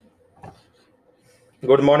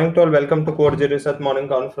Good morning to all. Welcome to Core Research Morning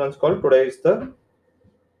Conference Call. Today is the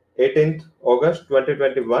 18th August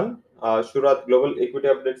 2021. शुरुआत global equity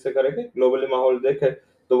update से करेंगे। Globally माहौल देखे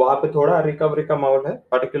तो वहां पे थोड़ा रिकवरी का माहौल है।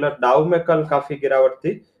 पर्टिकुलर डाउ में कल काफी गिरावट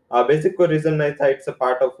थी। बेसिक कोई रीजन नहीं था। It's a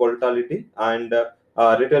part of volatility and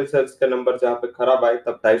retail sales के नंबर जहां पे खराब आए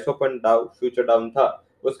तब 250 पॉइंट डाउ फ्यूचर डाउन था।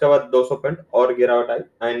 उसके बाद 200 पॉइंट और गिरावट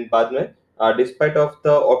आई एंड बाद में despite of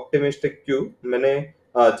the optimistic cue मैंने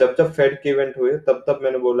जब जब फेड के इवेंट हुए तब तब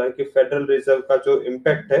मैंने बोला है कि फेडरल रिजर्व का जो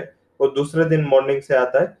इम्पैक्ट है वो दूसरे दिन मॉर्निंग से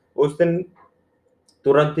आता है। उस दिन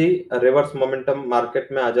तुरंत ही रिवर्स मोमेंटम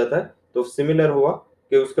मार्केट में आ जाता है। तो सिमिलर हुआ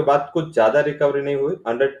कि उसके बाद कुछ ज्यादा रिकवरी नहीं हुई।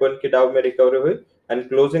 100 पॉइंट की डाउ में रिकवरी हुई एंड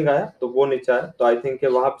क्लोजिंग आया तो वो नीचे आया। तो आई थिंक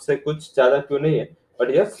वहां से कुछ ज्यादा क्यों नहीं है।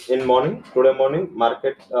 But yes, in morning today morning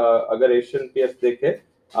market अगर एशियन पीएफ देखे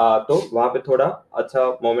तो वहां पे थोड़ा अच्छा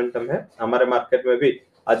मोमेंटम है। हमारे मार्केट में भी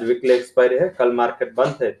आज वीकली एक्सपायरी है। कल मार्केट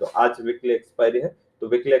बंद है तो आज वीकली एक्सपायरी है। तो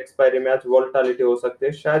वीकली एक्सपायरी में आज वोलेटिलिटी हो सकती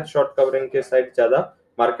है। शायद शॉर्ट कवरिंग के साइड ज्यादा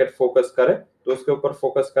मार्केट फोकस करे तो उसके ऊपर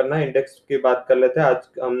फोकस करना है। इंडेक्स की बात कर लेते हैं।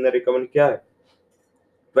 आज हमने रिकमेंड किया है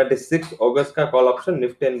 26 अगस्त का call option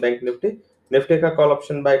Nifty and Bank Nifty. Nifty का कॉल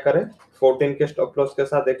ऑप्शन बाय करें 14 के स्टॉप लॉस के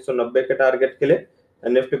साथ 190 के टारगेट के लिए।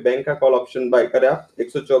 निफ्टी बैंक का कॉल ऑप्शन बाय करें आप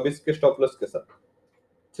 124 के स्टॉप लॉस के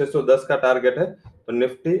साथ 610 का टारगेट है। तो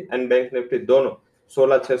निफ्टी एंड बैंक निफ्टी दोनों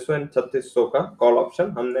 16,600 एंड 3600 का कॉल ऑप्शन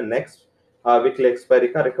हमने नेक्स्ट वीकली एक्सपायरी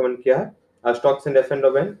का रिकमेंड किया है। Stocks in F and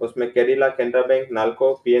oven उसमें Cadila, Canara bank,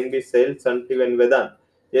 NALCO, PNB, cell, सनटीव and वेदांत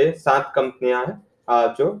ये 7 कंपनियां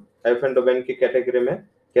हैं जो एफ एंड ओवेन की कैटेगरी में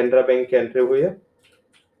कैनरा बैंक की एंट्री हुई है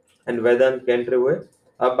एंड वेदांत की एंट्री हुए।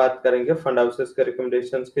 अब बात करेंगे फंड हाउसेस के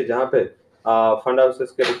रिकमेंडेशंस की, जहां पे फंड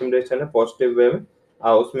हाउसेस के रिकमेंडेशन है पॉजिटिव वे में।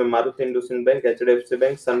 उसमें Maruti industrial bank, HDFC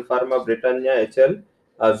bank, Sun Pharma, Britannia, HL,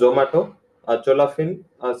 Zomato, Cholafin,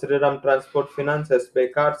 Shriram transport finance, SBI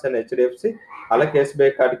cards and HDFC. हालांकि एसबीआई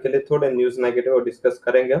कार्ड के लिए थोड़े न्यूज नेगेटिव और डिस्कस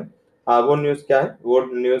करेंगे हम। वो न्यूज क्या है? वो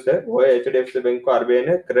न्यूज है वो है एचडीएफसी बैंक को आरबीआई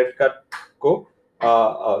ने क्रेडिट कार्ड को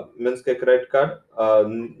मींस के क्रेडिट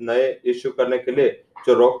कार्ड नए इश्यू करने के लिए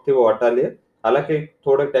जो रोक थी वो हटा लिए। हालांकि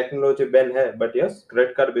थोड़े टेक्नोलॉजी बैन है but yes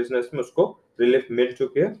credit card business में उसको रिलीफ मिल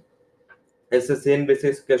चुकी है। ऐसे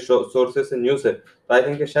सीएनबीसी के सोर्सेस से न्यूज है तो आई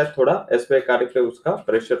थिंक शायद थोड़ा एसबीआई कार्ड पे उसका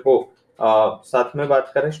प्रेशर हो। साथ में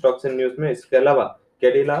बात करें स्टॉक्स इन न्यूज में, इसके अलावा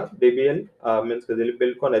Cadila, BBL means Dilip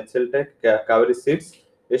Buildcon, HL take, Kaveri seeds,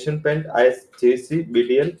 Asian paint, आईएसजीसी,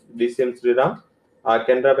 BDL, DCM Shriram,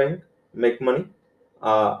 Canara bank, मेकमनी,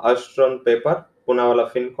 अस्ट्रॉन paper, Poonawalla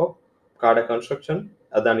फिनको, काडा construction,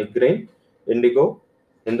 Adani green, Indigo,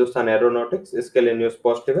 Hindustan aeronautics इसके लिए न्यूज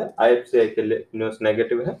पॉजिटिव है। आईएफसीआई के लिए न्यूज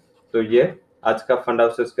नेगेटिव है। तो ये आज का फंड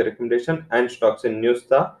हाउसेस के recommendation and stocks in news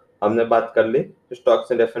था। हमने बात कर ली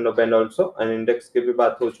stocks in F and also and index की भी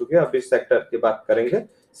बात हो चुकी है। अभी सेक्टर की बात करेंगे।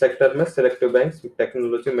 सेक्टर में selective banks,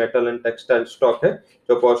 technology, metal and textile stock है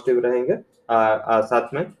जो पॉजिटिव रहेंगे।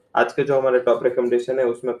 साथ में आज के जो हमारे टॉप रिकमेंडेशन है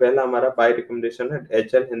उसमें पहला हमारा बाय रिकमेंडेशन है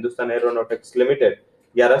एचएल हिंदुस्तान एरोनॉटिक्स लिमिटेड।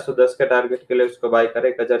 1110 के टारगेट के लिए उसको बाय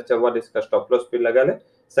करें। 1044 का स्टॉप लॉस भी लगा ले।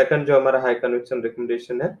 सेकंड जो हमारा हाई कन्विक्शन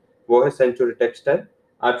रिकमेंडेशन है वो है सेंचुरी टेक्सटाइल।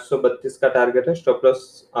 832 का टारगेट है। स्टॉप लॉस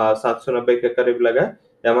 790 के करीब लगा है।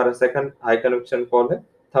 ये हमारा सेकंड हाई कन्विक्शन कॉल है।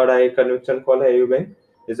 थर्ड हाई कन्विक्शन कॉल है AU bank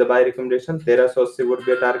is a bye recommendation. 1380 would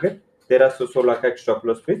be target. 1316 का स्टॉप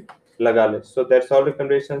लॉस भी लगा ले। So that's all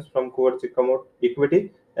recommendations from Kuwarchi Equity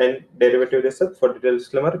and Derivative Research. For detailed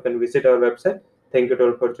disclaimer, you can visit our website. Thank you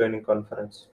all for joining conference.